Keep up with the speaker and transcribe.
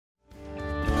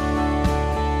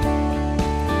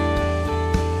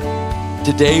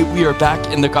Today, we are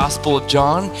back in the Gospel of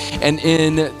John, and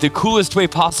in the coolest way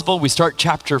possible, we start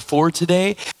chapter 4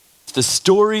 today. The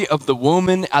story of the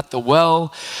woman at the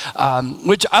well,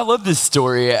 which I love this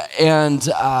story, and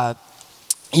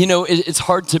it's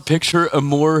hard to picture a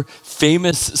more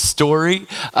famous story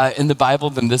in the Bible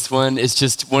than this one. It's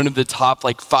just one of the top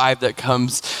 5 that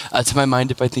comes to my mind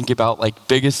if I think about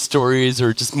biggest stories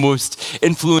or just most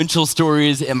influential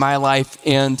stories in my life.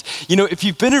 And if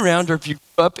you've been around or if you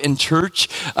grew up in church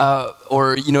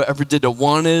or ever did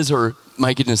Awanas, or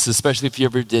my goodness, especially if you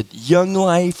ever did Young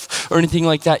Life or anything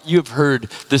like that, you have heard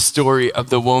the story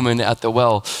of the woman at the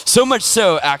well. So much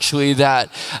so, actually, that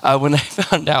when I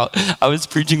found out I was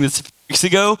preaching this a few weeks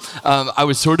ago, I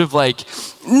was sort of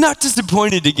not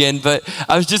disappointed again, but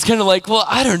I was just kind of well,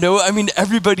 I don't know. I mean,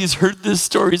 everybody's heard this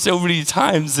story so many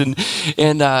times, and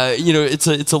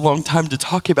it's a long time to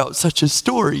talk about such a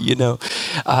story,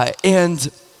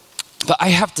 But I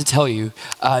have to tell you,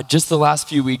 just the last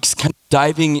few weeks, kind of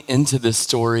diving into this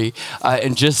story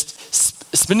and just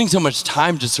spending so much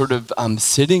time just sort of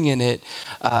sitting in it,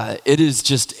 it is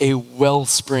just a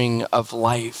wellspring of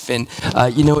life. And,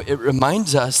 it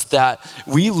reminds us that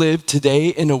we live today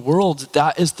in a world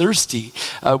that is thirsty.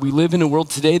 We live in a world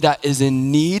today that is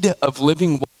in need of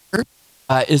living water,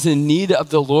 is in need of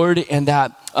the Lord, and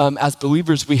that as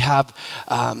believers we have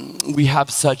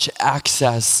such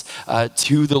access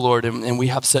to the Lord, and we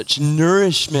have such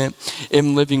nourishment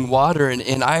in living water.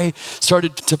 And I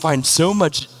started to find so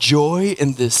much joy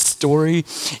in this story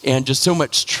and just so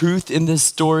much truth in this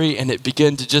story, and it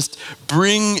began to just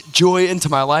bring joy into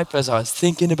my life as I was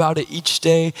thinking about it each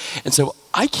day. And so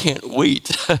I can't wait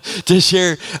to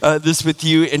share this with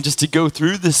you and just to go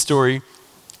through this story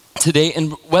today.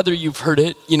 And whether you've heard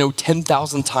it,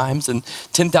 10,000 times in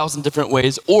 10,000 different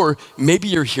ways, or maybe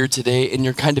you're here today and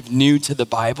you're kind of new to the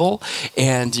Bible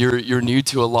and you're new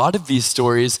to a lot of these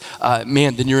stories,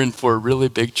 then you're in for a really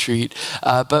big treat.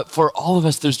 But for all of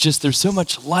us, there's so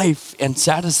much life and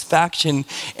satisfaction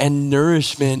and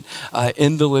nourishment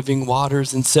in the living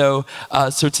waters. And so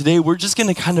today we're just going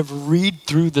to kind of read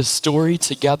through the story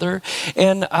together,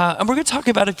 and we're going to talk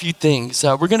about a few things.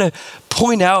 We're going to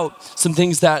point out some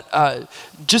things that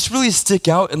just really stick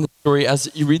out in the story as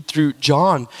you read through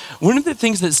John. One of the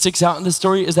things that sticks out in the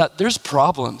story is that there's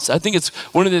problems. I think it's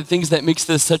one of the things that makes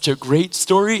this such a great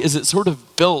story is it's sort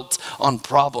of built on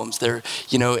problems. There,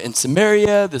 in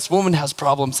Samaria, this woman has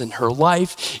problems in her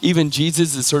life. Even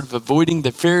Jesus is sort of avoiding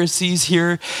the Pharisees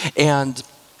here, and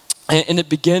it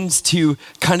begins to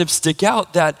kind of stick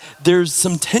out that there's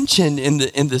some tension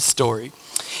in this story.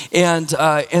 And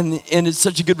it's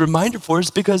such a good reminder for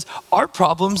us because our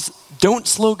problems don't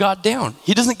slow God down.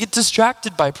 He doesn't get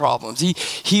distracted by problems.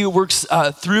 He works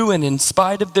through and in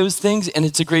spite of those things, and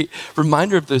it's a great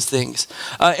reminder of those things.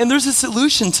 And there's a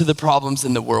solution to the problems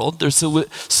in the world. There's a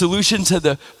solution to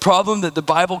the problem that the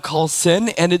Bible calls sin,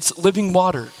 and it's living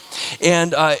water.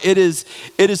 And it is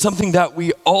something that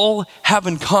we all have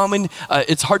in common.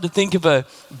 It's hard to think of a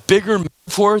bigger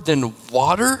metaphor than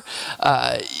water.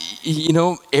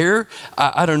 Air.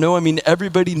 I don't know. I mean,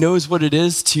 everybody knows what it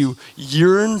is to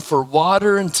yearn for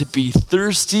water and to be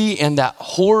thirsty, and that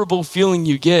horrible feeling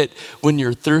you get when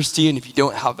you're thirsty and if you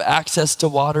don't have access to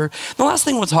water. The last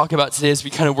thing we'll talk about today as we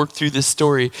kind of work through this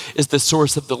story is the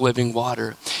source of the living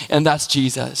water, and that's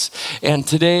Jesus. And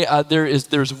today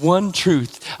there's one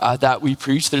truth that we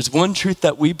preach. There's one truth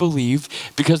that we believe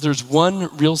because there's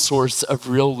one real source of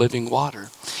real living water,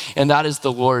 and that is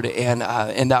the Lord. And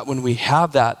that when we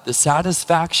have that, the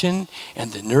satisfaction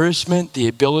and the nourishment, the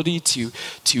ability to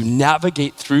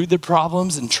navigate through the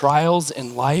problems and trials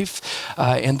in life,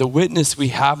 and the witness we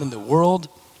have in the world,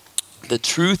 the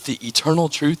truth, the eternal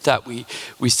truth that we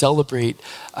celebrate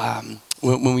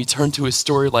when we turn to a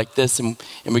story like this and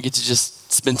we get to just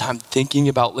spend time thinking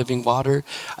about living water.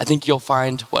 I think you'll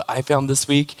find what I found this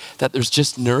week, that there's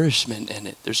just nourishment in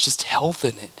it. There's just health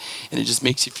in it. And it just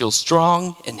makes you feel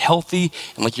strong and healthy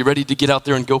and like you're ready to get out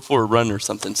there and go for a run or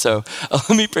something. So let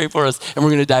me pray for us, and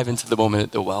we're going to dive into the moment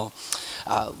at the well.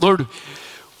 Lord,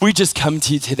 we just come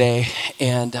to you today,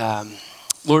 and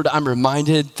Lord, I'm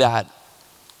reminded that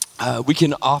we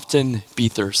can often be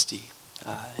thirsty.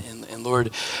 And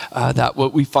Lord, that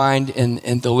what we find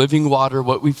in the living water,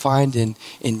 what we find in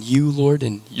you, Lord,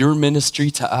 and your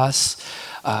ministry to us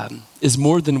is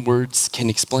more than words can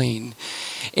explain.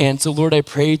 And so, Lord, I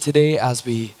pray today as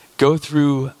we go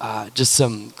through just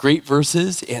some great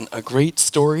verses and a great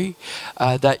story,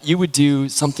 that you would do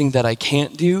something that I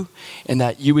can't do, and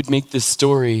that you would make this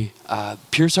story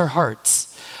pierce our hearts.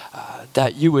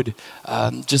 That you would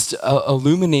just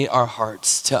illuminate our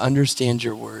hearts to understand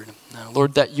your word.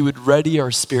 Lord, that you would ready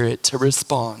our spirit to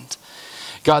respond.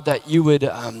 God, that you would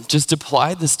just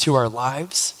apply this to our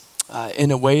lives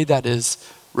in a way that is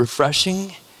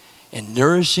refreshing and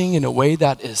nourishing, in a way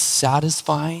that is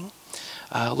satisfying,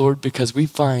 Lord, because we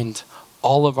find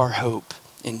all of our hope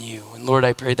in you. And Lord,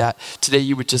 I pray that today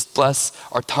you would just bless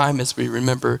our time as we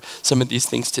remember some of these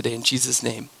things today. In Jesus'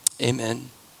 name, amen.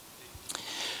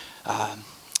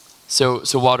 So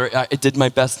water, I did my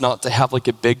best not to have like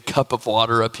a big cup of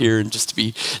water up here and just to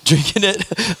be drinking it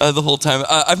the whole time.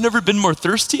 I've never been more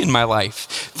thirsty in my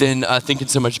life than thinking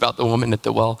so much about the woman at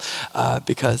the well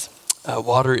because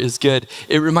water is good.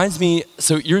 It reminds me,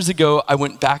 so years ago, I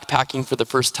went backpacking for the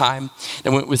first time. I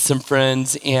went with some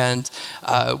friends and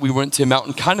we went to a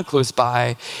mountain kind of close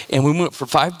by and we went for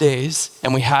 5 days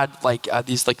and we had like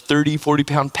these like 30, 40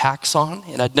 pound packs on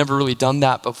and I'd never really done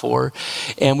that before.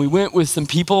 And we went with some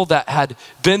people that had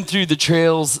been through the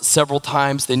trails several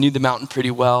times. They knew the mountain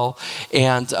pretty well.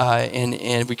 And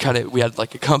we had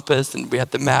like a compass and we had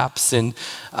the maps and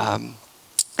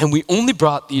we only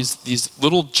brought these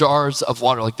little jars of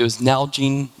water, like those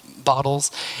Nalgene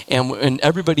bottles, and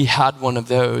everybody had one of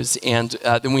those. And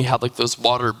then we had like those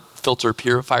water filter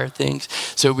purifier things.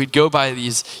 So we'd go by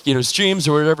these, streams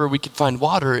or wherever we could find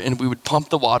water, and we would pump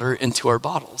the water into our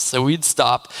bottles. So we'd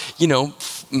stop, 4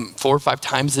 or 5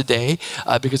 times a day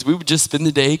because we would just spend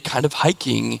the day kind of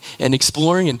hiking and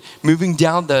exploring and moving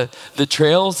down the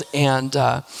trails. And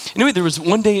anyway, there was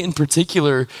one day in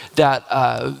particular that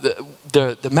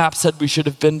the map said we should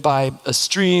have been by a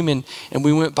stream, and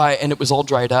we went by and it was all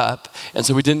dried up. And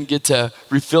so we didn't get to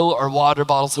refill our water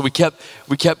bottle. So we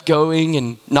kept going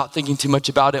and not thinking too much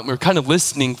about it. And we were kind of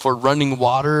listening for running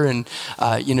water and,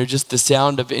 just the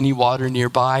sound of any water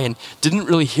nearby, and didn't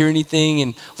really hear anything.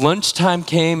 And lunchtime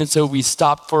came, and so we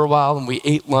stopped for a while and we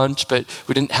ate lunch, but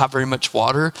we didn't have very much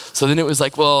water. So then it was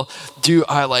like, well, do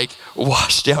I like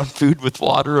wash down food with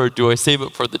water or do I save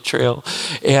it for the trail?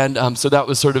 And so that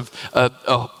was sort of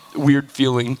a weird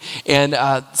feeling. And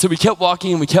so we kept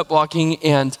walking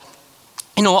and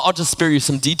I'll just spare you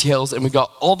some details. And we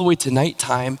got all the way to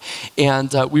nighttime,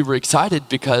 and we were excited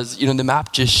because, the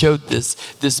map just showed this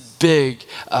big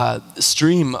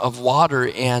stream of water,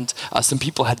 and some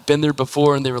people had been there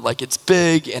before, and they were like, it's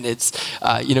big, and it's,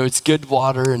 it's good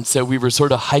water. And so we were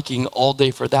sort of hiking all day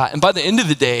for that. And by the end of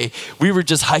the day, we were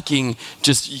just hiking,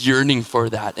 just yearning for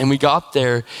that. And we got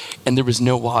there, and there was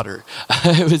no water.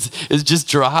 It was just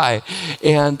dry.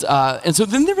 And so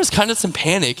then there was kind of some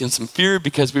panic and some fear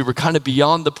because we were kind of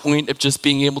beyond the point of just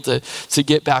being able to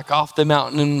get back off the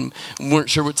mountain and weren't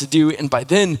sure what to do. And by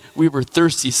then we were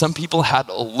thirsty. Some people had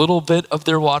a little bit of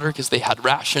their water because they had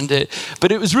rationed it.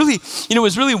 But it was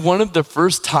really one of the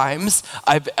first times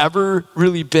I've ever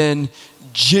really been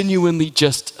genuinely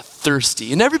just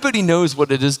thirsty. And everybody knows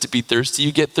what it is to be thirsty.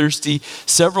 You get thirsty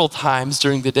several times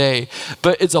during the day,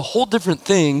 but it's a whole different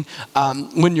thing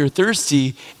when you're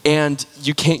thirsty and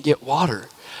you can't get water.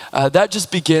 That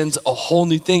just begins a whole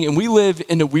new thing. And we live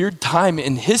in a weird time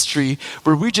in history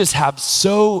where we just have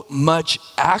so much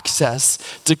access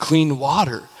to clean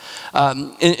water.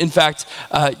 In fact,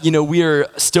 we are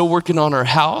still working on our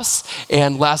house,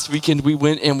 and last weekend we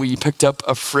went and we picked up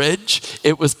a fridge.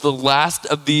 It was the last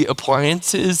of the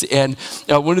appliances, and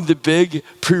one of the big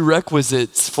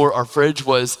prerequisites for our fridge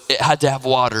was it had to have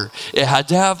water. It had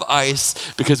to have ice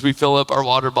because we fill up our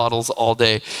water bottles all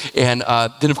day. And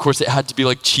then of course it had to be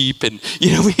like cheap, and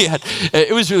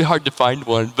it was really hard to find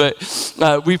one, but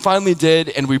we finally did,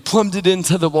 and we plumbed it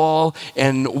into the wall,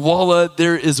 and voila,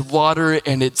 there is water,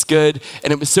 and it's good.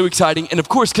 And it was so exciting. And of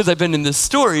course, because I've been in this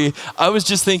story, I was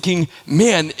just thinking,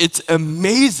 man, it's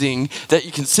amazing that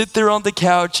you can sit there on the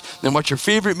couch and watch your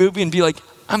favorite movie and be like,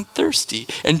 I'm thirsty,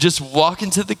 and just walk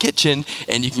into the kitchen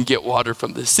and you can get water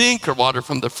from the sink or water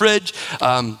from the fridge.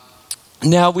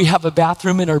 Now we have a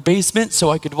bathroom in our basement, so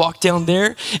I could walk down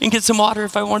there and get some water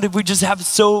if I wanted. We just have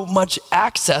so much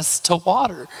access to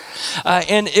water.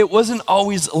 And it wasn't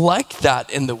always like that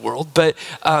in the world, but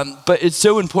it's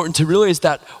so important to realize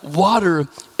that water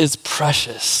is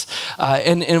precious.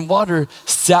 And water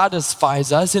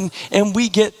satisfies us, and we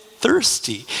get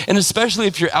thirsty. And especially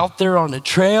if you're out there on a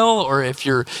trail, or if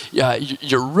you're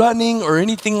running or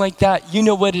anything like that, you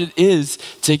know what it is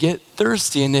to get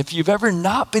thirsty. And if you've ever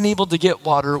not been able to get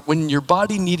water when your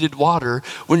body needed water,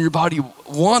 when your body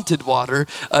wanted water,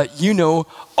 you know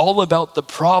all about the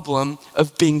problem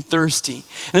of being thirsty.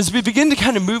 And as we begin to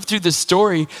kind of move through this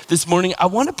story this morning, I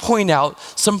want to point out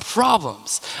some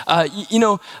problems.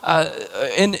 And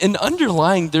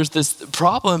underlying, there's this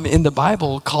problem in the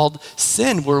Bible called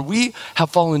sin, where we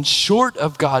have fallen short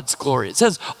of God's glory. It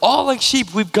says, all like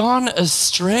sheep, we've gone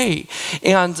astray.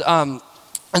 And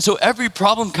And so every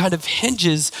problem kind of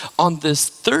hinges on this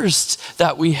thirst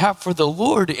that we have for the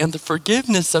Lord and the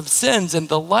forgiveness of sins and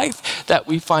the life that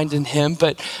we find in him.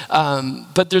 But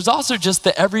there's also just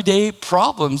the everyday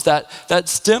problems that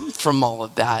stem from all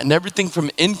of that. And everything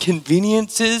from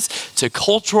inconveniences to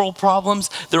cultural problems,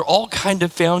 they're all kind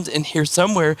of found in here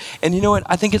somewhere. And you know what?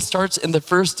 I think it starts in the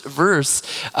first verse.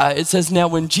 It says, "Now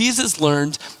when Jesus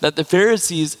learned that the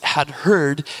Pharisees had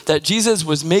heard that Jesus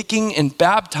was making and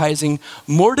baptizing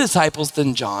more disciples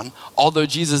than John, although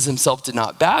Jesus himself did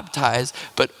not baptize,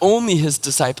 but only his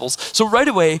disciples." So right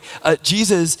away,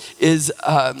 Jesus is,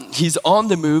 he's on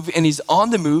the move, and he's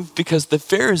on the move because the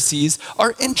Pharisees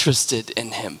are interested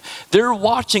in him. They're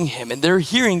watching him, and they're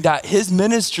hearing that his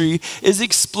ministry is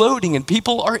exploding, and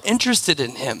people are interested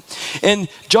in him. And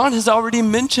John has already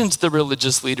mentioned the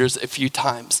religious leaders a few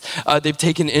times. They've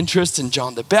taken interest in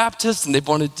John the Baptist, and they've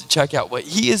wanted to check out what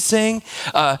he is saying.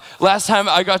 Last time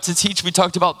I got to teach, we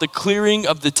talked about the clearing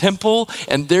of the temple,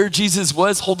 and there Jesus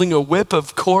was holding a whip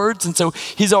of cords, and so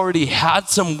he's already had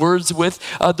some words with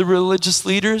the religious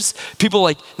leaders. People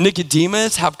like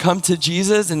Nicodemus have come to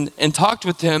Jesus and talked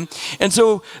with him, and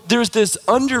so there's this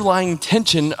underlying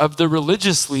tension of the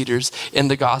religious leaders in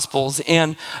the Gospels,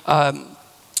 and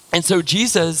so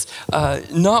Jesus,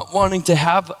 not wanting to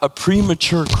have a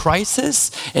premature crisis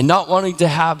and not wanting to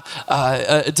have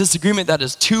a disagreement that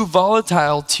is too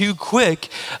volatile, too quick,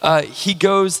 he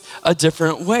goes a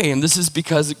different way. And this is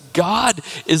because God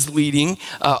is leading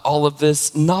all of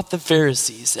this, not the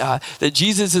Pharisees. That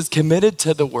Jesus is committed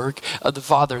to the work of the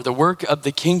Father, the work of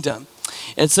the kingdom.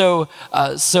 And so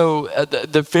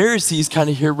the Pharisees kind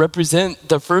of here represent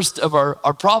the first of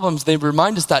our problems. They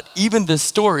remind us that even this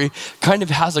story kind of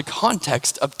has a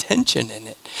context of tension in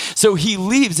it. So he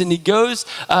leaves and he goes,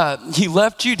 he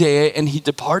left Judea and he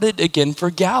departed again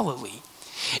for Galilee.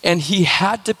 And he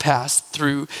had to pass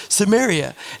through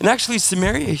Samaria. And actually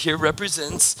Samaria here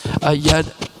represents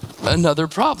yet another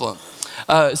problem.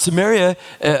 Samaria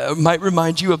might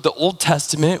remind you of the Old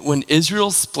Testament when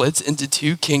Israel splits into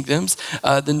two kingdoms,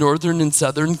 the northern and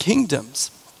southern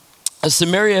kingdoms.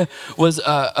 Samaria was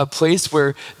a place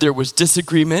where there was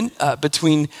disagreement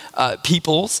between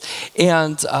peoples,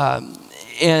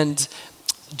 and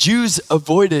Jews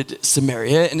avoided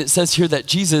Samaria, and it says here that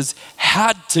Jesus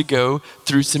had to go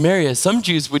through Samaria. Some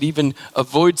Jews would even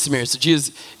avoid Samaria. So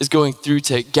Jesus is going through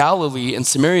to Galilee, and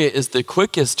Samaria is the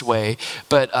quickest way,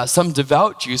 but some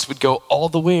devout Jews would go all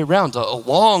the way around, a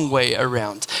long way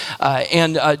around.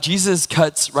 And Jesus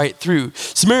cuts right through.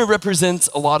 Samaria represents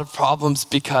a lot of problems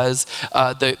because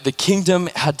the kingdom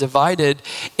had divided,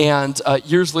 and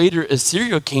years later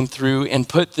Assyria came through and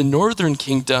put the northern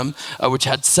kingdom, which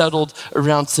had settled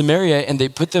around Samaria, and they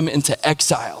put them into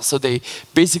exile. So they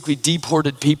basically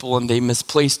deported people and they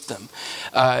misplaced them.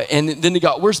 And then it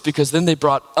got worse because then they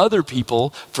brought other people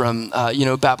from,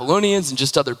 Babylonians and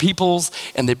just other peoples,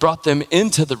 and they brought them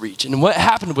into the region. And what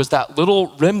happened was that little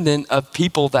remnant of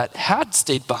people that had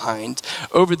stayed behind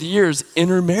over the years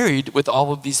intermarried with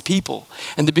all of these people.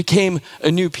 And they became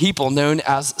a new people known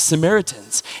as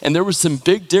Samaritans. And there was some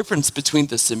big difference between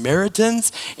the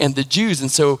Samaritans and the Jews.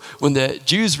 And so when the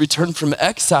Jews returned from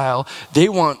exile, they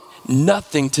want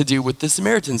nothing to do with the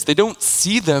Samaritans. They don't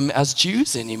see them as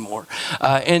Jews anymore.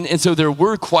 And so there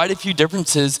were quite a few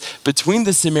differences between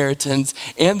the Samaritans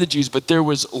and the Jews, but there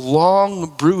was long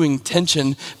brewing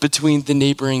tension between the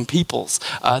neighboring peoples.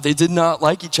 They did not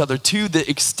like each other to the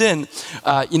extent,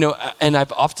 and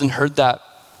I've often heard that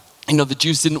the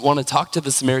Jews didn't want to talk to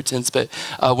the Samaritans, but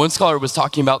one scholar was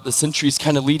talking about the centuries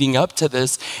kind of leading up to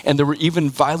this, and there were even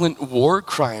violent war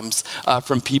crimes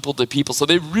from people to people. So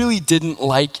they really didn't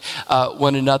like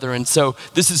one another. And so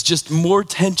this is just more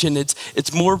tension.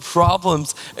 It's more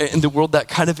problems in the world that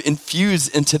kind of infuse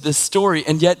into this story.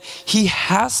 And yet he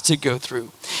has to go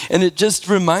through. And it just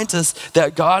reminds us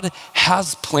that God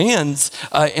has plans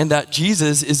and that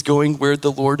Jesus is going where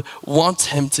the Lord wants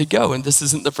him to go. And this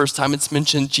isn't the first time it's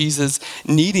mentioned Jesus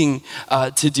needing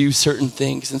to do certain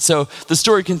things. And so the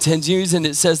story continues, and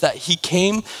it says that he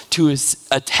came to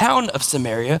a town of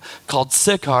Samaria called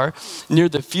Sychar, near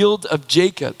the field of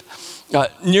Jacob.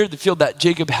 Near the field that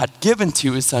Jacob had given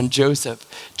to his son Joseph.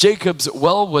 Jacob's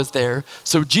well was there,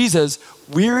 so Jesus,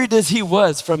 wearied as he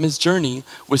was from his journey,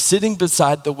 was sitting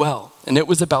beside the well. And it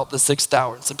was about the 6th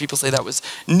hour. Some people say that was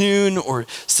noon or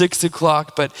 6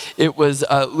 o'clock, but it was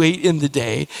late in the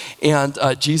day. And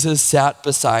Jesus sat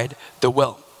beside the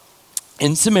well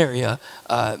in Samaria,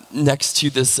 next to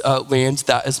this land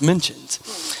that is mentioned.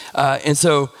 And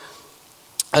so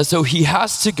he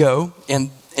has to go,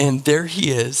 and And there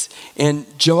he is. And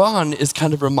John is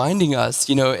kind of reminding us,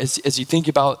 as you think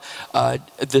about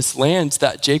this land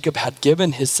that Jacob had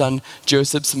given his son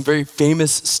Joseph, some very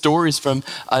famous stories from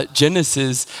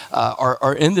Genesis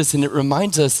are in this. And it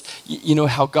reminds us,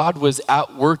 how God was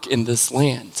at work in this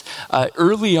land.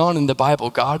 Early on in the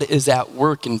Bible, God is at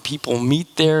work and people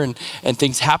meet there and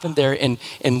things happen there.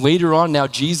 And later on now,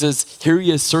 Jesus, here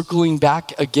he is circling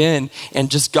back again,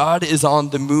 and just God is on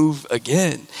the move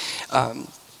again.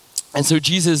 And so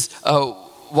Jesus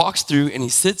walks through and he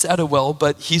sits at a well,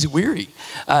 but he's weary.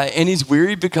 And he's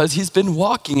weary because he's been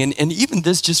walking. And even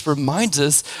this just reminds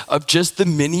us of just the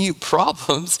many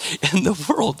problems in the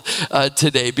world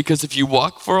today. Because if you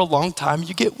walk for a long time,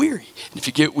 you get weary. And if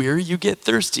you get weary, you get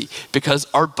thirsty because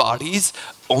our bodies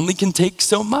only can take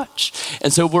so much.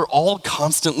 And so we're all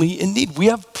constantly in need. We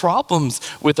have problems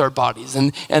with our bodies.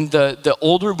 And the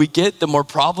older we get, the more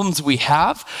problems we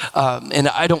have. And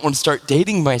I don't want to start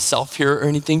dating myself here or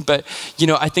anything, but,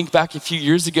 I think back a few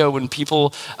years ago when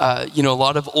people, a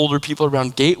lot of older people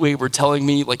around Gateway were telling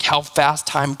me like how fast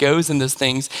time goes in these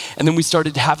things. And then we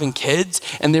started having kids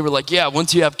and they were like, yeah,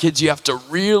 once you have kids, you have to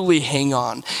really hang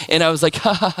on. And I was like,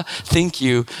 thank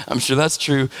you. I'm sure that's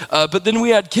true. But then we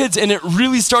had kids and it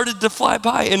really started to fly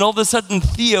by, and all of a sudden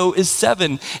Theo is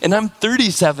 7 and I'm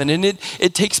 37, and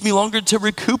it takes me longer to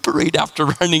recuperate after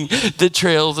running the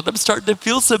trails, and I'm starting to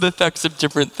feel some effects of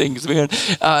different things, man.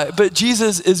 But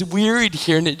Jesus is wearied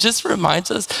here, and it just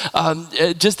reminds us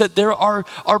just that there are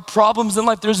problems in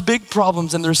life. There's big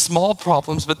problems and there's small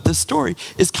problems, but this story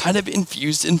is kind of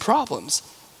infused in problems.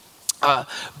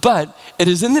 But it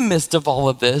is in the midst of all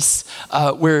of this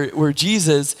where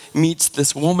Jesus meets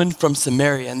this woman from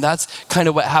Samaria, and that's kind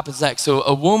of what happens next. So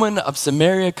a woman of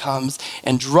Samaria comes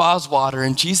and draws water,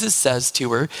 and Jesus says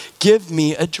to her, "Give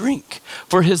me a drink."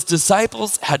 For his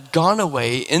disciples had gone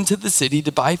away into the city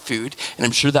to buy food, and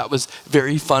I'm sure that was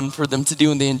very fun for them to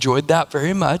do, and they enjoyed that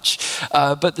very much.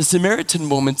 But the Samaritan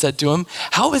woman said to him,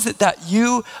 "How is it that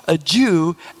you, a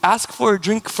Jew, ask for a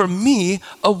drink from me,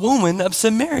 a woman of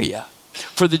Samaria?"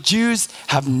 For the Jews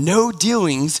have no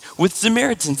dealings with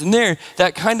Samaritans. And there,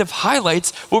 that kind of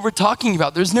highlights what we're talking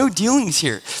about. There's no dealings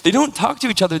here. They don't talk to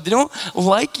each other. They don't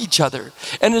like each other.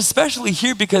 And especially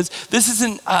here, because this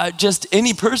isn't just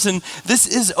any person. This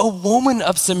is a woman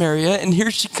of Samaria, and here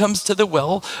she comes to the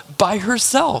well by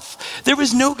herself. There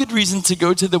was no good reason to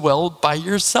go to the well by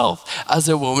yourself. As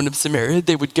a woman of Samaria,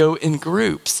 they would go in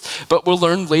groups. But we'll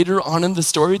learn later on in the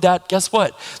story that, guess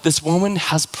what? This woman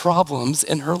has problems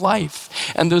in her life.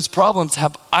 And those problems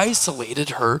have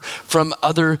isolated her from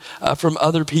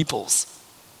other peoples.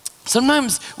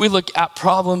 Sometimes we look at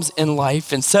problems in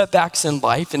life and setbacks in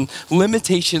life and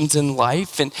limitations in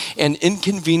life and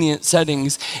inconvenient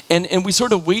settings, and we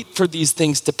sort of wait for these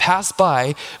things to pass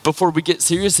by before we get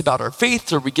serious about our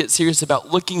faith, or we get serious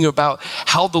about looking about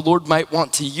how the Lord might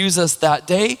want to use us that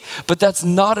day. But that's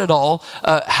not at all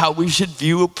how we should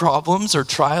view problems or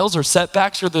trials or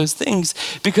setbacks or those things,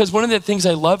 because one of the things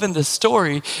I love in this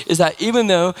story is that even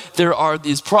though there are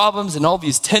these problems and all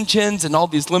these tensions and all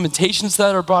these limitations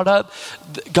that are brought up,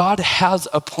 God has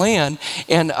a plan,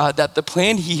 and that the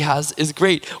plan he has is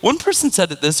great. One person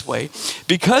said it this way: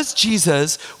 because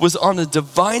Jesus was on a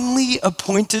divinely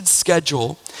appointed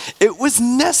schedule, it was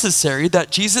necessary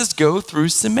that Jesus go through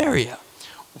Samaria.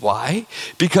 Why?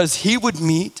 Because he would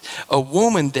meet a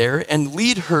woman there and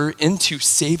lead her into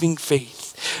saving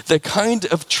faith, the kind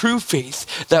of true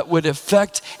faith that would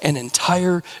affect an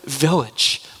entire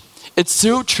village. It's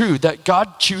so true that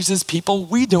God chooses people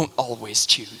we don't always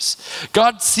choose.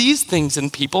 God sees things in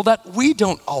people that we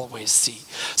don't always see.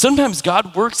 Sometimes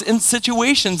God works in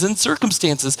situations and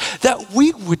circumstances that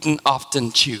we wouldn't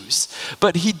often choose.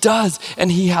 But he does,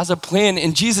 and he has a plan.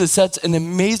 And Jesus sets an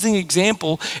amazing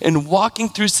example in walking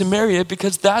through Samaria,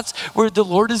 because that's where the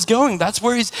Lord is going. That's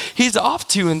where he's off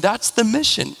to, and that's the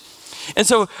mission. And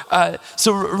so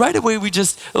right away,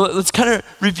 let's kind of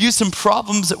review some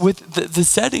problems with the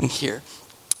setting here.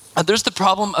 There's the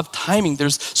problem of timing.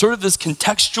 There's sort of this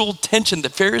contextual tension. The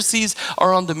Pharisees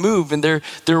are on the move, and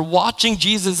they're watching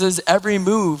Jesus's every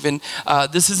move. And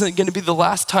this isn't going to be the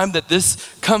last time that this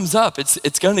comes up.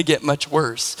 It's going to get much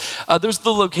worse. There's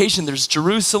the location. There's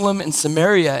Jerusalem and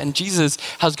Samaria, and Jesus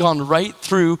has gone right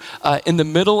through in the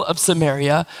middle of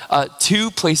Samaria,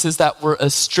 two places that were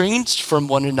estranged from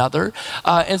one another.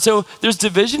 And so there's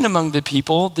division among the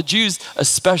people. The Jews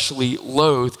especially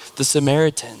loathe the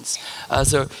Samaritans.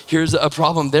 So here's a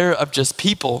problem there of just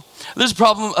people. There's a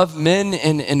problem of men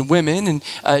and women,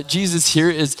 and Jesus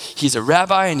here he's a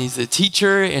rabbi and he's a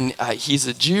teacher and he's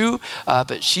a Jew,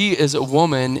 but she is a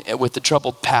woman with a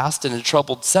troubled past and a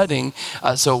troubled setting.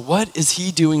 So what is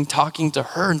he doing talking to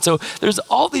her? And so there's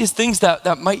all these things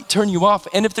that might turn you off.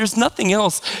 And if there's nothing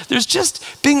else, there's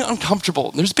just being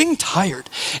uncomfortable. There's being tired.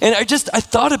 And I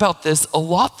thought about this a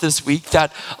lot this week,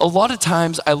 that a lot of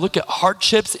times I look at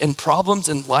hardships and problems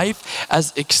in life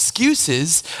as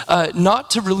excuses not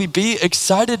to really be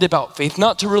excited about faith,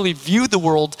 not to really view the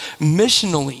world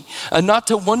missionally, not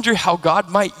to wonder how God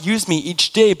might use me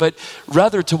each day, but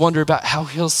rather to wonder about how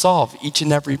he'll solve each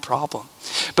and every problem.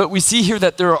 But we see here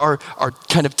that there are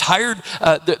kind of tired,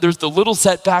 there's the little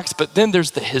setbacks, but then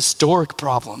there's the historic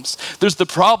problems. There's the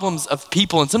problems of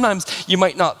people. And sometimes you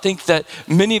might not think that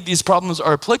many of these problems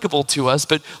are applicable to us,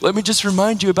 but let me just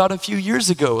remind you about a few years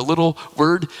ago, a little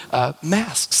word,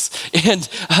 masks, and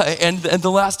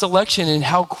the last election, and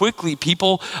how quickly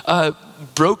people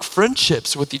broke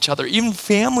friendships with each other. Even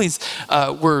families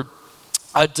were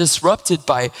disrupted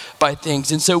by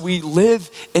things. And so we live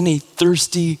in a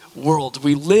thirsty world.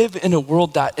 We live in a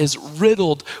world that is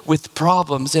riddled with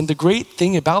problems. And the great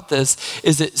thing about this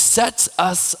is it sets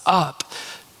us up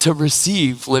to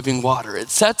receive living water. It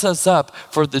sets us up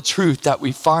for the truth that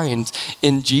we find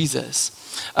in Jesus.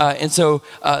 And so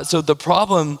the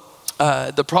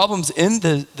problems in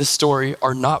the story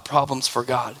are not problems for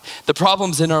God. The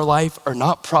problems in our life are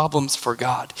not problems for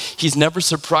God. He's never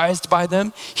surprised by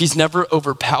them. He's never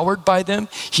overpowered by them.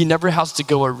 He never has to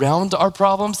go around our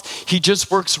problems. He just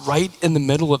works right in the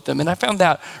middle of them. And I found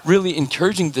that really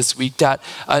encouraging this week, that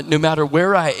no matter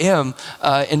where I am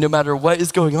and no matter what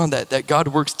is going on, that God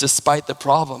works despite the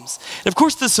problems. And of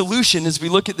course, the solution, as we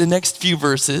look at the next few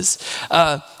verses,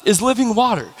 is living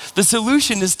water. The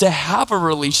solution is to have a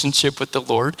relationship with the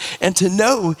Lord and to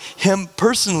know him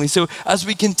personally. So as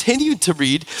we continue to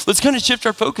read, let's kind of shift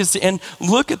our focus and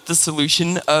look at the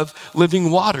solution of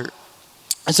living water.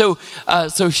 And so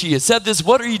she has said this,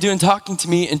 "What are you doing talking to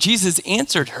me?" And Jesus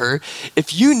answered her,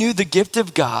 "If you knew the gift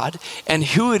of God and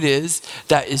who it is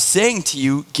that is saying to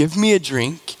you, 'Give me a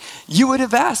drink,' you would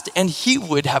have asked and he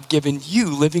would have given you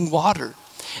living water."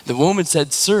 The woman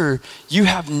said, "Sir, you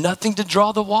have nothing to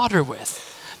draw the water with.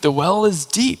 The well is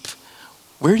deep.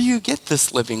 Where do you get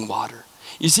this living water?"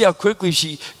 You see how quickly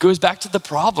she goes back to the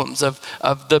problems of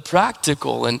the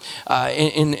practical and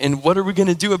what are we going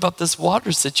to do about this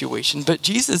water situation? But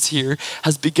Jesus here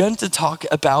has begun to talk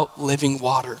about living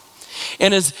water.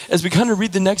 And as we kind of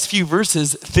read the next few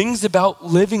verses, things about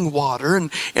living water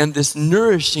and this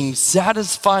nourishing,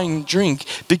 satisfying drink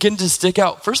begin to stick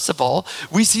out. First of all,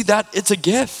 we see that it's a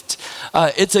gift.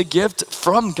 It's a gift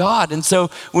from God. And so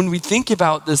when we think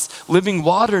about this living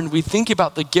water and we think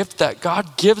about the gift that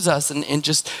God gives us and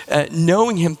just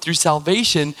knowing him through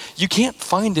salvation, you can't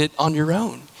find it on your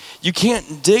own. You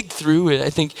can't dig through it.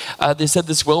 I think they said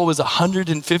this well was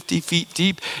 150 feet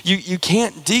deep. You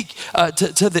can't dig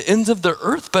to the ends of the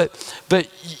earth, but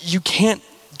you can't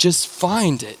just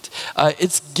find it.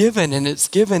 It's given, and it's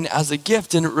given as a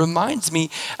gift. And it reminds me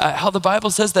how the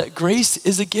Bible says that grace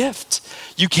is a gift.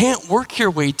 You can't work your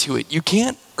way to it. You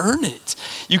can't earn it.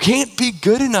 You can't be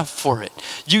good enough for it.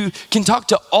 You can talk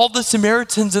to all the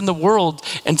Samaritans in the world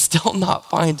and still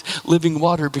not find living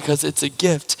water, because it's a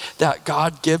gift that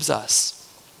God gives us.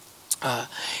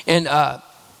 And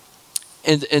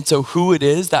so who it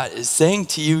is that is saying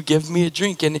to you, "Give me a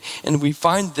drink," and we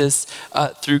find this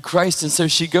through Christ. And so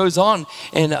she goes on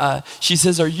and she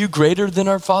says, "Are you greater than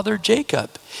our father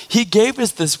Jacob? He gave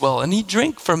us this well and he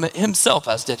drank from it himself,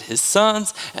 as did his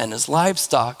sons and his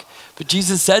livestock." But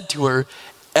Jesus said to her,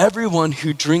 "Everyone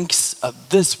who drinks of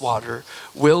this water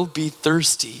will be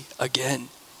thirsty again."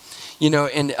 You know,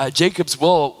 and Jacob's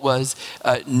well was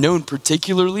known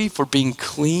particularly for being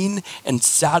clean and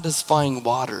satisfying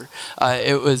water.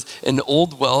 It was an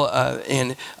old well,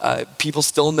 and people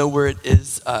still know where it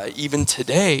is even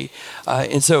today.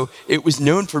 And so it was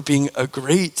known for being a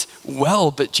great well.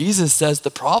 But Jesus says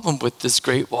the problem with this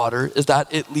great water is that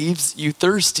it leaves you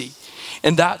thirsty.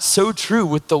 And that's so true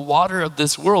with the water of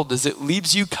this world, is it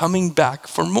leaves you coming back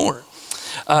for more.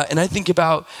 And I think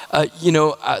about,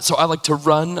 so I like to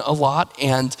run a lot,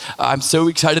 and I'm so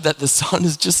excited that the sun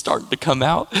is just starting to come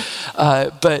out.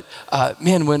 But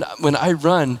man, when I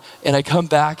run and I come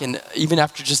back, and even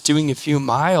after just doing a few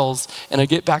miles, and I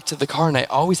get back to the car, and I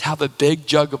always have a big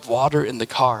jug of water in the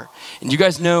car. And you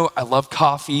guys know I love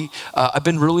coffee. I've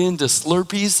been really into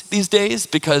Slurpees these days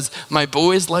because my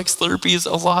boys like Slurpees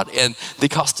a lot, and they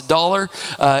cost $1.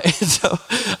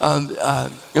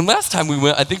 And last time we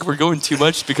went, I think we're going too much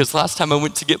much because last time I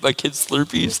went to get my kids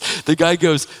Slurpees, the guy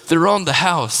goes, they're on the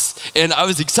house. And I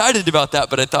was excited about that,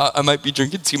 but I thought I might be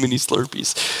drinking too many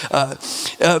Slurpees.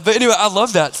 But anyway, I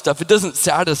love that stuff. It doesn't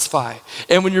satisfy.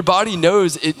 And when your body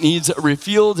knows it needs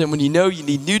refueled, and when you know you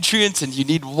need nutrients and you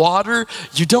need water,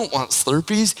 you don't want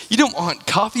Slurpees. You don't want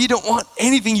coffee. You don't want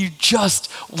anything. You just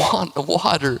want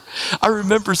water. I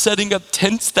remember setting up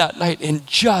tents that night and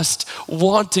just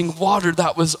wanting water.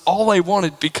 That was all I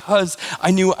wanted because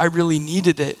I knew I really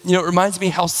needed it. You know, it reminds me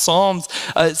how Psalms,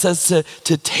 it says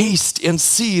to taste and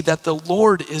see that the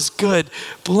Lord is good.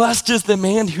 Blessed is the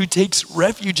man who takes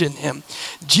refuge in him.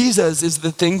 Jesus is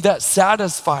the thing that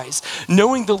satisfies.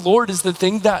 Knowing the Lord is the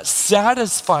thing that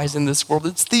satisfies in this world.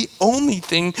 It's the only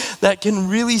thing that can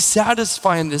really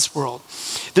satisfy in this world.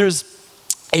 There's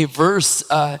a verse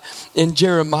in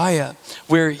Jeremiah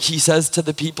where he says to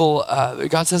the people,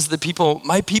 God says to the people,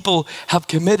 my people have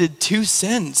committed two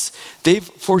sins. They've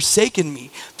forsaken me,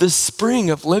 the spring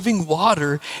of living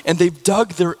water, and they've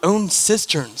dug their own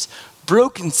cisterns,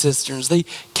 broken cisterns. They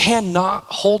cannot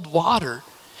hold water.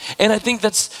 And I think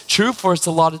that's true for us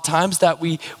a lot of times, that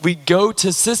we go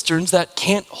to cisterns that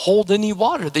can't hold any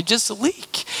water. They just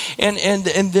leak. And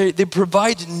they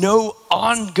provide no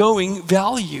ongoing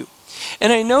value.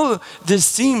 And I know this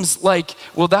seems like,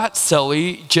 well, that's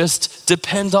silly, just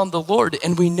depend on the Lord.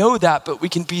 And we know that, but we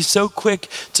can be so quick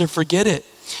to forget it.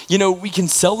 You know, we can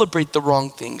celebrate the wrong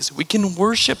things. We can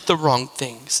worship the wrong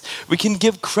things. We can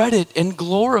give credit and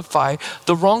glorify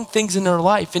the wrong things in our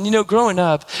life. And you know, growing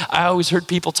up, I always heard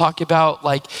people talk about,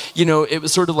 like, you know, it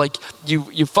was sort of like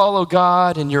you follow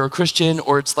God and you're a Christian,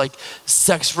 or it's like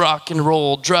sex, rock and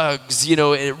roll, drugs, you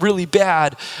know, really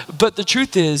bad. But the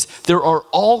truth is, there are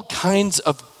all kinds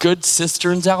of good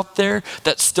cisterns out there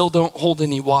that still don't hold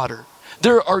any water.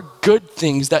 There are good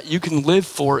things that you can live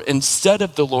for instead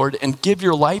of the Lord and give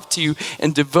your life to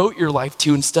and devote your life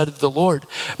to instead of the Lord.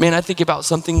 Man, I think about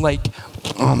something like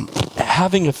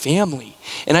having a family.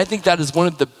 And I think that is one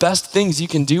of the best things you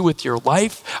can do with your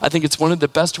life. I think it's one of the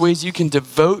best ways you can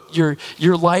devote your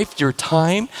life, your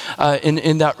time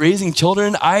in that raising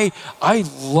children. I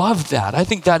love that. I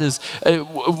think that is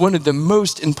one of the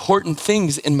most important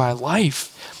things in my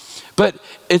life. But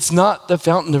it's not the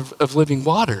fountain of living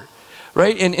water.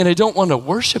 Right? And I don't want to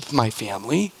worship my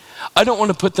family. I don't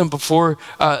want to put them before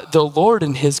the Lord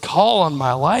and his call on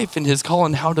my life and his call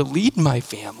on how to lead my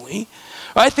family.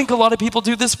 I think a lot of people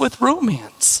do this with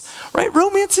romance, right?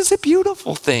 Romance is a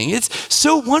beautiful thing. It's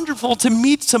so wonderful to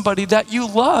meet somebody that you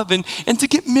love and to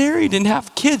get married and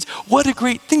have kids. What a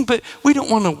great thing, but we don't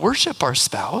want to worship our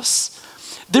spouse.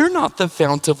 They're not the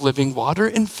fount of living water.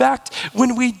 In fact,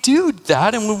 when we do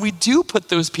that and when we do put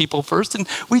those people first and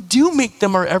we do make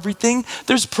them our everything,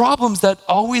 there's problems that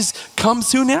always come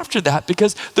soon after that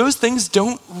because those things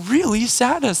don't really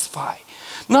satisfy.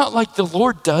 Not like the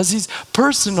Lord does. He's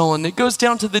personal and it goes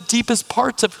down to the deepest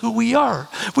parts of who we are.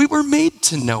 We were made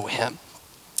to know him.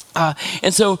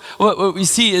 And so what we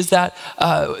see is that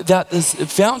this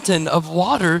fountain of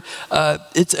water,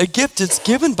 it's a gift, it's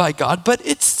given by God, but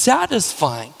it's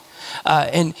satisfying.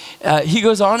 And he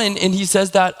goes on and he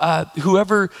says that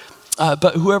whoever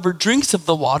drinks of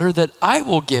the water that I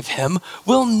will give him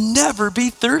will never be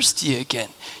thirsty again.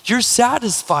 You're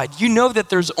satisfied. You know that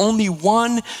there's only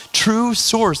one true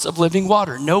source of living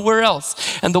water, nowhere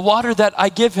else. And the water that I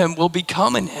give him will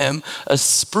become in him a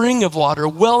spring of water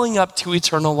welling up to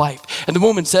eternal life. And the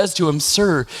woman says to him,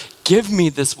 Sir, give me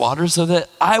this water so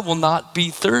that I will not be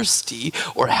thirsty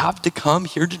or have to come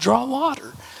here to draw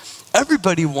water.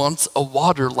 Everybody wants a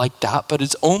water like that, but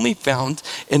it's only found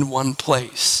in one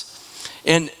place.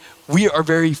 And we are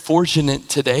very fortunate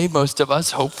today, most of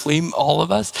us, hopefully all of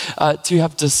us, to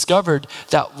have discovered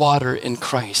that water in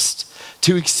Christ,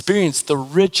 to experience the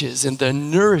riches and the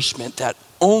nourishment that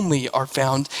only are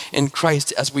found in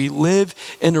Christ as we live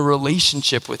in a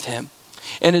relationship with him.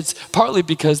 And it's partly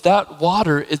because that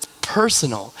water, it's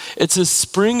personal. It's a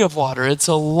spring of water. It's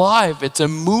alive. It's a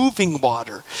moving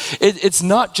water. It's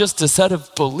not just a set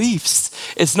of beliefs.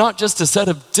 It's not just a set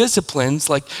of disciplines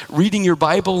like reading your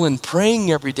Bible and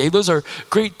praying every day. Those are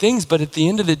great things, but at the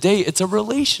end of the day, it's a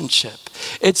relationship.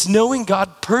 It's knowing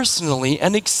God personally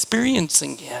and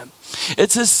experiencing him.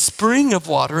 It's a spring of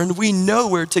water, and we know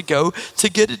where to go to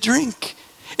get a drink.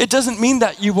 It doesn't mean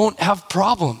that you won't have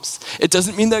problems. It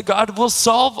doesn't mean that God will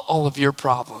solve all of your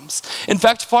problems. In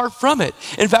fact, far from it.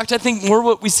 In fact, I think more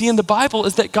what we see in the Bible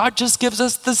is that God just gives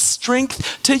us the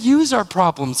strength to use our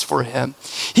problems for him.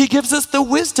 He gives us the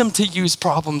wisdom to use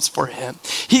problems for him.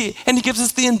 He gives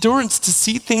us the endurance to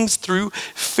see things through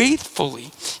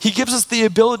faithfully. He gives us the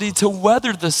ability to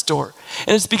weather the storm.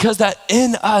 And it's because that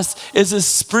in us is a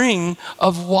spring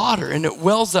of water and it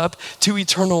wells up to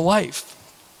eternal life.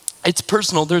 It's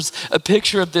personal. There's a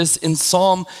picture of this in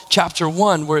Psalm chapter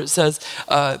 1 where it says,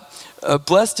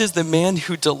 blessed is the man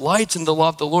who delights in the law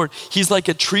of the Lord. He's like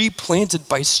a tree planted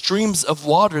by streams of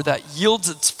water that yields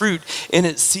its fruit in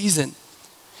its season.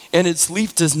 And its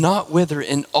leaf does not wither.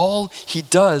 In all he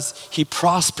does, he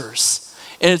prospers.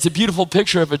 And it's a beautiful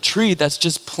picture of a tree that's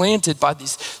just planted by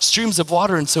these streams of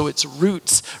water. And so its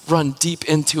roots run deep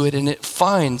into it and it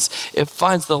finds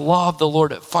the law of the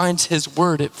Lord. It finds his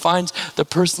word. It finds the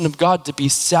person of God to be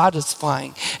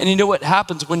satisfying. And you know what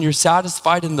happens when you're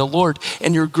satisfied in the Lord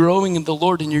and you're growing in the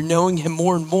Lord and you're knowing him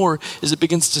more and more is it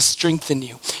begins to strengthen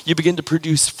you. You begin to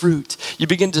produce fruit. You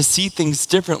begin to see things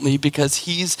differently because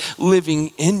he's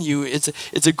living in you. It's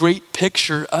a great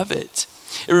picture of it.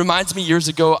 It reminds me years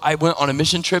ago, I went on a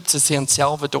mission trip to San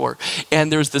Salvador,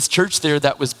 and there was this church there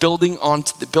that was building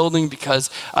onto the building because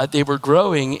they were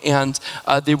growing, and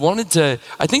they wanted to,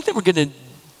 I think they were going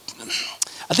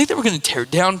to tear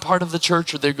down part of the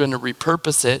church or they're going to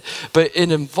repurpose it, but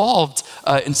it involved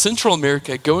in Central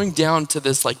America going down to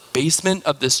this like basement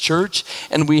of this church,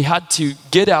 and we had to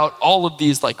get out all of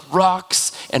these like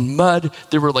rocks and mud.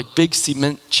 There were like big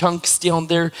cement chunks down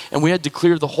there, and we had to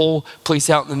clear the whole place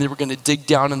out, and then they were going to dig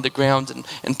down in the ground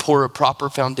and pour a proper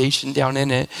foundation down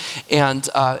in it. And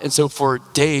so for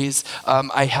days,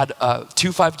 I had 2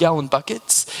 5-gallon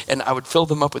buckets, and I would fill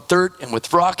them up with dirt and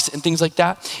with rocks and things like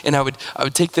that, and I would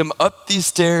take them up these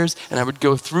stairs, and I would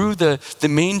go through the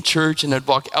main church, and I'd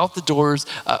walk out the doors,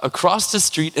 across the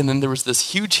street, and then there was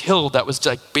this huge hill that was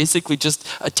like basically just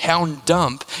a town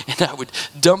dump, and I would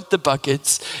dump the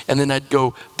buckets, and then I'd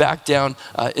go back down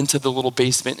into the little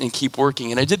basement and keep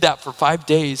working. And I did that for 5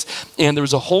 days, and there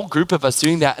was a whole group of us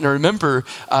doing that. And I remember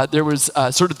there was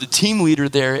sort of the team leader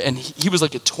there, and he was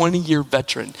like a 20-year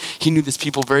veteran. He knew these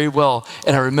people very well,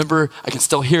 and I remember, I can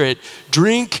still hear it,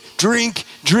 drink, drink,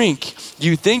 drink.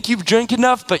 You think you've drank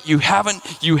enough, but you haven't.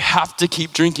 You have to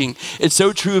keep drinking. It's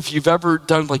so true if you've ever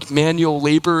done like manual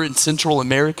labor in Central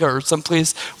America or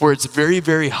someplace where it's very,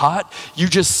 very hot, you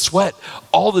just sweat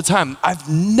all the time. I've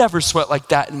never sweat like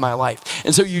that in my life.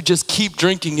 And so you just keep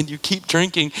drinking and you keep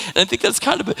drinking. And I think that's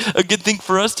kind of a good thing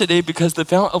for us today because the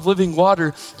fountain of living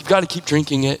water, you've got to keep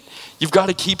drinking it. You've got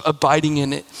to keep abiding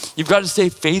in it. You've got to stay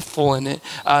faithful in it,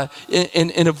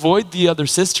 and avoid the other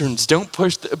cisterns.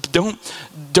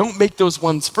 Don't make those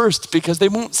ones first because they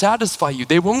won't satisfy you.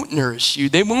 They won't nourish you.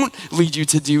 They won't lead you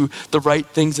to do the right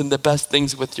things and the best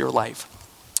things with your life.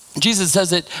 Jesus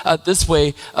says it this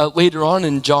way later on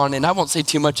in John, and I won't say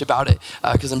too much about it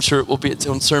because I'm sure it will be its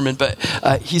own sermon, but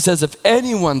he says, if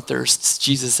anyone thirsts,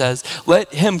 Jesus says,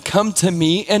 let him come to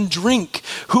me and drink.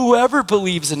 Whoever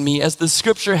believes in me, as the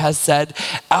scripture has said,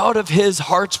 out of his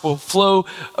hearts will flow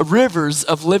rivers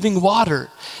of living water.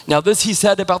 Now this he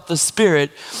said about the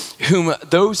Spirit, whom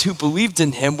those who believed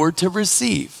in him were to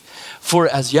receive. For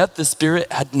as yet the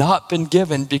Spirit had not been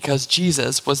given because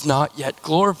Jesus was not yet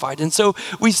glorified. And so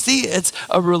we see it's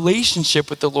a relationship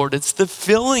with the Lord. It's the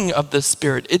filling of the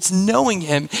Spirit. It's knowing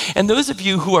him. And those of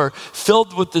you who are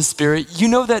filled with the Spirit, you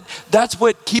know that that's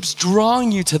what keeps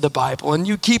drawing you to the Bible. And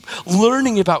you keep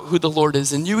learning about who the Lord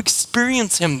is and you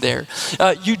experience him there.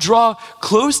 You draw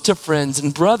close to friends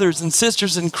and brothers and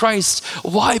sisters in Christ.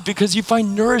 Why? Because you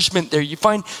find nourishment there. You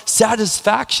find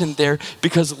satisfaction there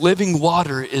because living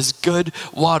water is good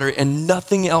water and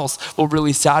nothing else will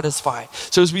really satisfy.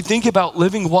 So as we think about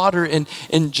living water in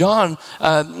John,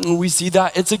 we see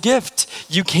that it's a gift.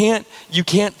 You can't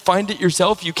find it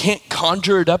yourself. You can't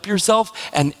conjure it up yourself,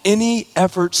 and any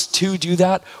efforts to do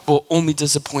that will only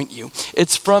disappoint you.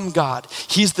 It's from God.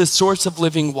 He's the source of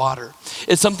living water.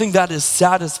 It's something that is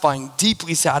satisfying,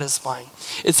 deeply satisfying.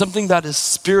 It's something that is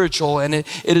spiritual and it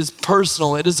is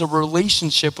personal. It is a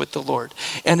relationship with the Lord,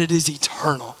 and it is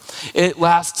eternal. It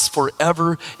lasts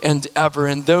forever and ever.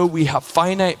 And though we have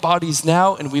finite bodies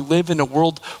now and we live in a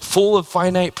world full of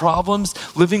finite problems,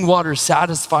 living water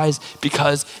satisfies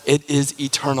because it is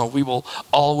eternal. We will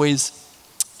always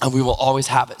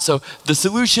have it. So the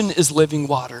solution is living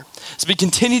water. As we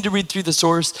continue to read through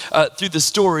the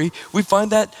story, we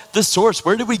find that the source,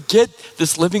 where do we get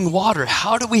this living water?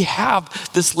 How do we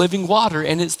have this living water?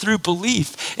 And it's through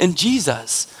belief in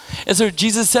Jesus. And so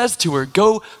Jesus says to her,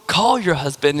 go call your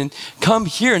husband and come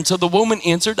here. And so the woman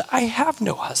answered, I have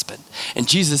no husband. And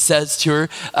Jesus says to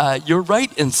her, you're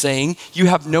right in saying you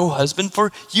have no husband,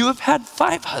 for you have had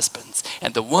 5 husbands.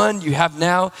 And the one you have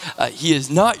now, he is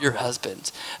not your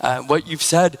husband. What you've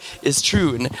said is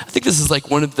true. And I think this is like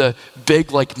one of the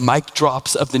big like mic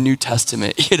drops of the New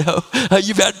Testament, you know?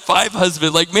 You've had 5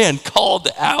 husbands, like man, called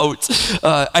out.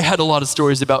 I had a lot of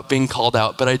stories about being called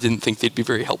out, but I didn't think they'd be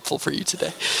very helpful for you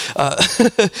today.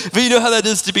 But you know how that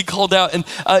is to be called out. And,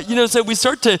 so we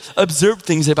start to observe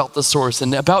things about the source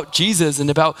and about Jesus and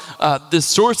about the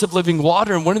source of living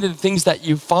water. And one of the things that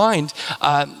you find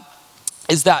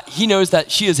is that he knows that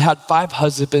she has had 5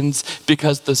 husbands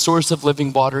because the source of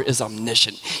living water is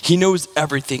omniscient. He knows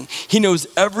everything. He knows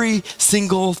every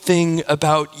single thing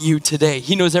about you today.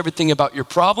 He knows everything about your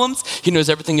problems. He knows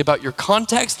everything about your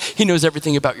context. He knows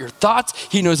everything about your thoughts.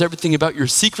 He knows everything about your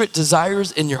secret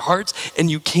desires in your hearts,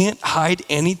 and you can't hide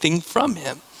anything from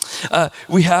him.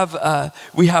 We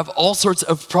have all sorts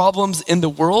of problems in the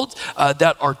world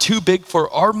that are too big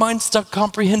for our minds to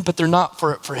comprehend, but they're not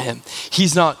for him.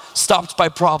 He's not stopped by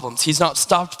problems. He's not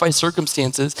stopped by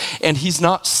circumstances, and he's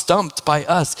not stumped by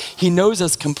us. He knows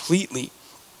us completely.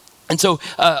 And so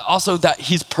also that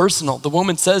he's personal. The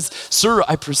woman says, sir,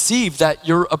 I perceive that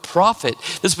you're a prophet.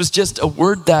 This was just a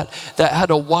word that had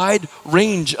a wide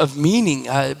range of meaning,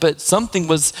 but something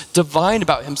was divine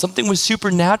about him. Something was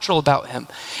supernatural about him.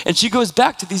 And she goes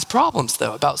back to these problems,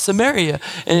 though, about Samaria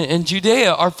and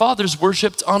Judea. Our fathers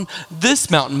worshiped on this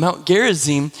mountain, Mount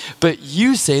Gerizim, but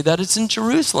you say that it's in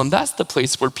Jerusalem. That's the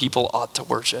place where people ought to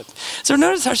worship. So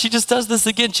notice how she just does this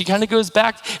again. She kind of goes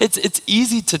back. It's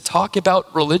easy to talk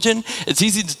about religion. It's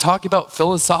easy to talk about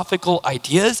philosophical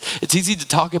ideas. It's easy to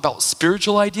talk about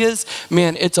spiritual ideas.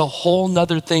 Man, it's a whole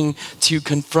nother thing to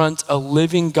confront a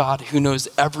living God who knows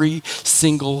every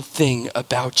single thing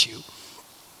about you.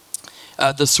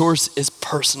 The source is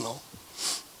personal.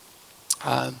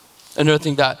 Another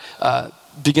thing that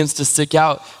begins to stick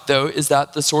out, though, is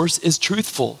that the source is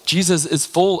truthful. Jesus is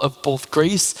full of both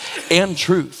grace and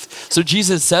truth. So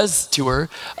Jesus says to her,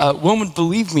 woman,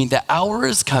 believe me, the hour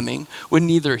is coming when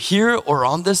neither here or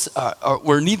on this,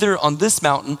 or neither on this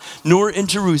mountain nor in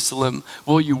Jerusalem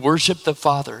will you worship the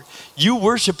Father. You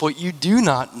worship what you do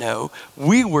not know.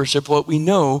 We worship what we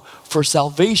know, for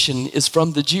salvation is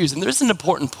from the Jews. And there's an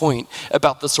important point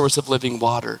about the source of living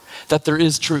water, that there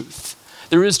is truth.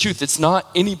 There is truth. It's not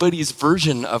anybody's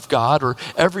version of God or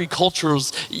every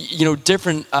culture's,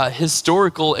 different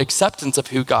historical acceptance of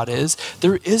who God is.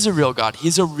 There is a real God.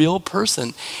 He's a real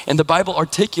person. And the Bible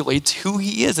articulates who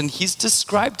he is, and he's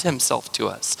described himself to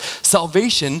us.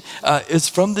 Salvation is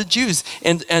from the Jews.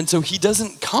 And so he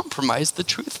doesn't compromise the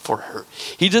truth for her.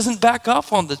 He doesn't back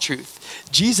off on the truth.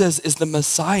 Jesus is the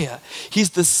Messiah.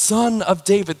 He's the son of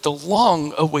David, the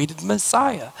long-awaited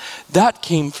Messiah. That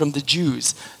came from the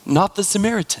Jews, not the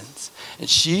Samaritans. And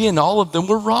she and all of them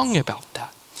were wrong about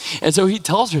that. And so he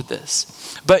tells her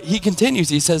this. But he continues,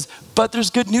 he says, but there's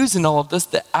good news in all of this.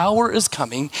 The hour is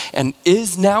coming and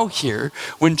is now here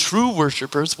when true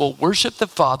worshipers will worship the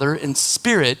Father in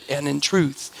spirit and in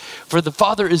truth. For the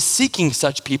Father is seeking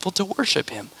such people to worship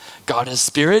him. God is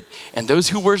spirit, and those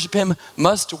who worship him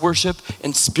must worship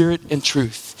in spirit and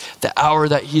truth. The hour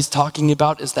that he's talking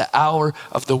about is the hour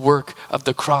of the work of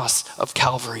the cross of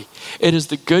Calvary. It is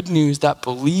the good news that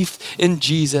belief in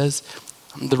Jesus,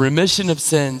 the remission of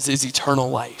sins, is eternal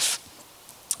life.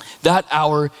 That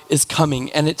hour is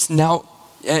coming, and it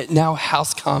now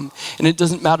has come. And it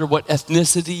doesn't matter what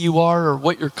ethnicity you are or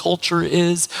what your culture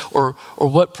is or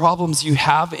what problems you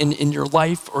have in your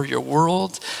life or your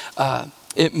world.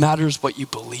 It matters what you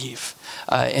believe,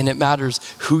 and it matters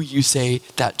who you say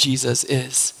that Jesus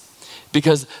is.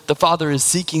 Because the Father is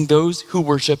seeking those who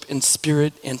worship in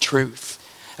spirit and truth.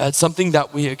 It's something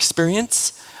that we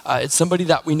experience. It's somebody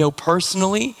that we know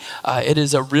personally. It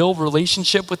is a real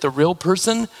relationship with a real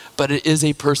person, but it is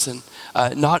a person.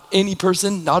 Not any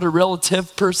person, not a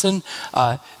relative person.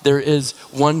 There is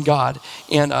one God,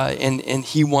 and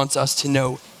he wants us to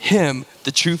know him,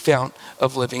 the true fount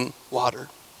of living water.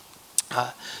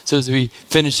 So as we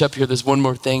finish up here, there's one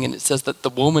more thing, and it says that the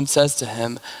woman says to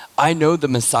him, I know the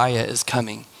Messiah is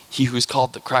coming, he who's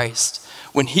called the Christ.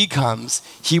 When he comes,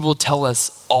 he will tell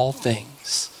us all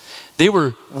things. They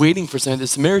were waiting for something. The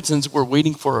Samaritans were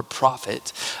waiting for a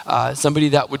prophet, somebody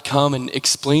that would come and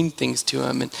explain things to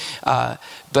him.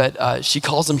 But she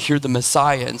calls him here the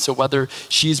Messiah. And so whether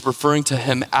she's referring to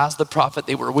him as the prophet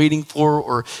they were waiting for,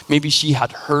 or maybe she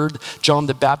had heard John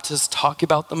the Baptist talk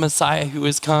about the Messiah who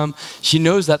has come, she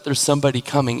knows that there's somebody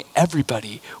coming.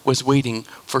 Everybody was waiting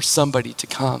for somebody to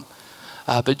come.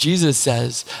 But Jesus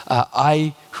says,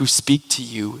 I who speak to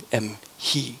you am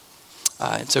he.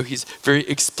 And so he's very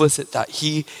explicit that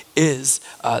he is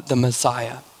the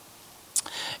Messiah.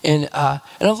 And I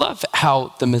love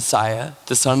how the Messiah,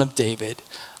 the son of David,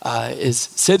 is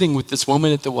sitting with this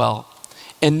woman at the well.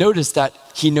 And notice that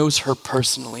he knows her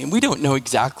personally. And we don't know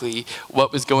exactly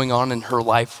what was going on in her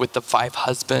life with the 5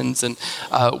 husbands. And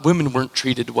women weren't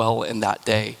treated well in that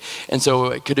day. And so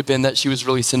it could have been that she was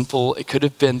really sinful. It could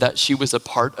have been that she was a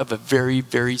part of a very,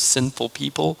 very sinful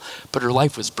people. But her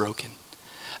life was broken.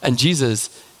 And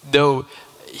Jesus, though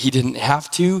he didn't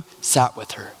have to, sat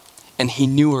with her. And he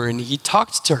knew her. And he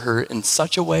talked to her in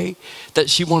such a way that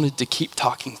she wanted to keep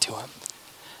talking to him.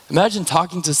 Imagine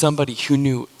talking to somebody who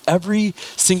knew every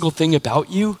single thing about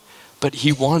you, but he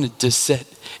wanted to sit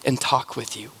and talk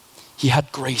with you. He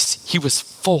had grace. He was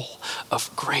full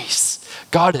of grace.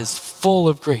 God is full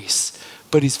of grace,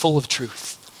 but he's full of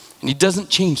truth. And he doesn't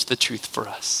change the truth for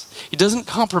us. He doesn't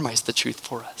compromise the truth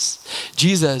for us.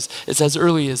 Jesus, it says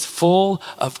earlier, is full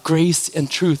of grace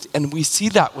and truth. And we see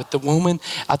that with the woman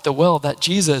at the well, that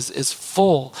Jesus is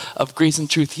full of grace and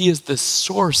truth. He is the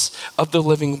source of the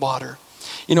living water.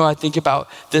 You know, I think about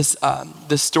this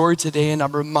story today, and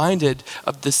I'm reminded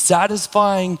of the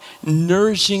satisfying,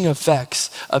 nourishing effects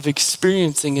of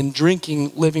experiencing and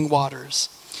drinking living waters.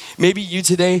 Maybe you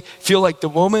today feel like the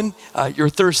woman, you're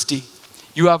thirsty.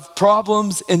 You have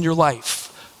problems in your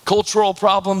life, cultural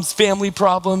problems, family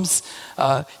problems,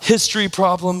 history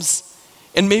problems,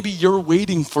 and maybe you're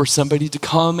waiting for somebody to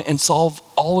come and solve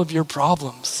all of your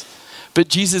problems. But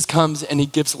Jesus comes and he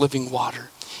gives living water.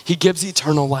 He gives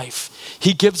eternal life.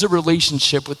 He gives a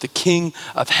relationship with the King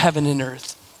of heaven and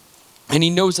earth. And he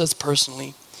knows us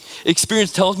personally.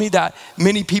 Experience tells me that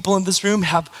many people in this room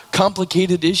have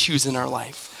complicated issues in our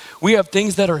life. We have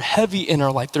things that are heavy in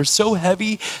our life. They're so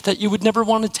heavy that you would never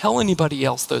want to tell anybody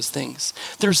else those things.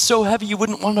 They're so heavy you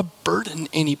wouldn't want to burden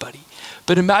anybody.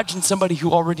 But imagine somebody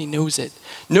who already knows it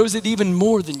even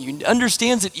more than you,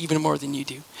 understands it even more than you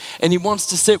do. And he wants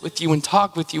to sit with you and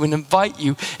talk with you and invite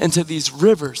you into these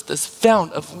rivers, this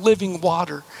fount of living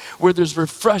water where there's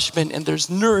refreshment and there's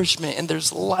nourishment and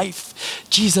there's life.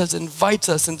 Jesus invites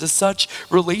us into such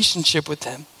relationship with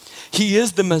him. He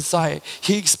is the Messiah.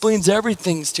 He explains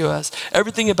everything to us.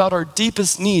 Everything about our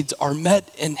deepest needs are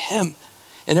met in him.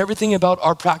 And everything about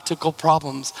our practical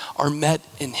problems are met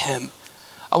in him.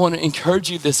 I want to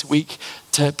encourage you this week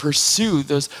to pursue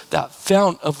that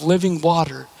fount of living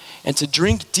water and to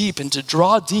drink deep and to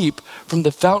draw deep from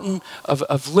the fountain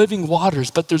of living waters.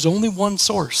 But there's only one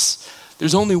source.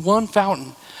 There's only one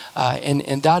fountain,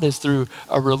 and that is through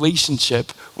a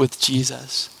relationship with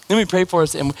Jesus. Let me pray for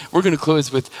us, and we're going to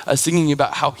close with singing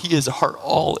about how he is our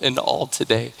all in all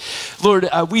today. Lord,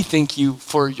 we thank you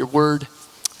for your word.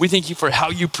 We thank you for how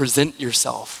you present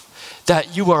yourself,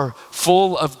 that you are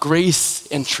full of grace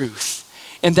and truth,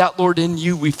 and that, Lord, in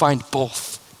you we find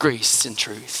both grace and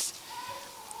truth.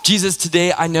 Jesus,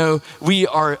 today I know we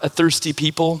are a thirsty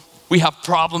people. We have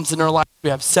problems in our life. We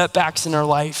have setbacks in our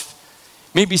life.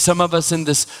 Maybe some of us in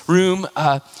this room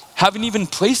haven't even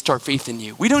placed our faith in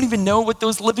you. We don't even know what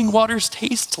those living waters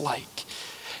taste like.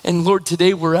 And Lord,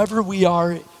 today, wherever we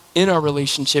are in our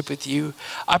relationship with you,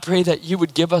 I pray that you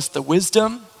would give us the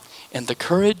wisdom and the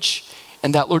courage,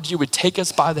 and that, Lord, you would take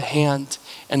us by the hand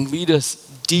and lead us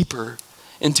deeper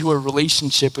into a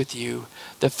relationship with you,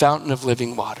 the fountain of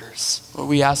living waters. Lord,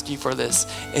 we ask you for this.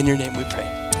 In your name we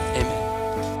pray.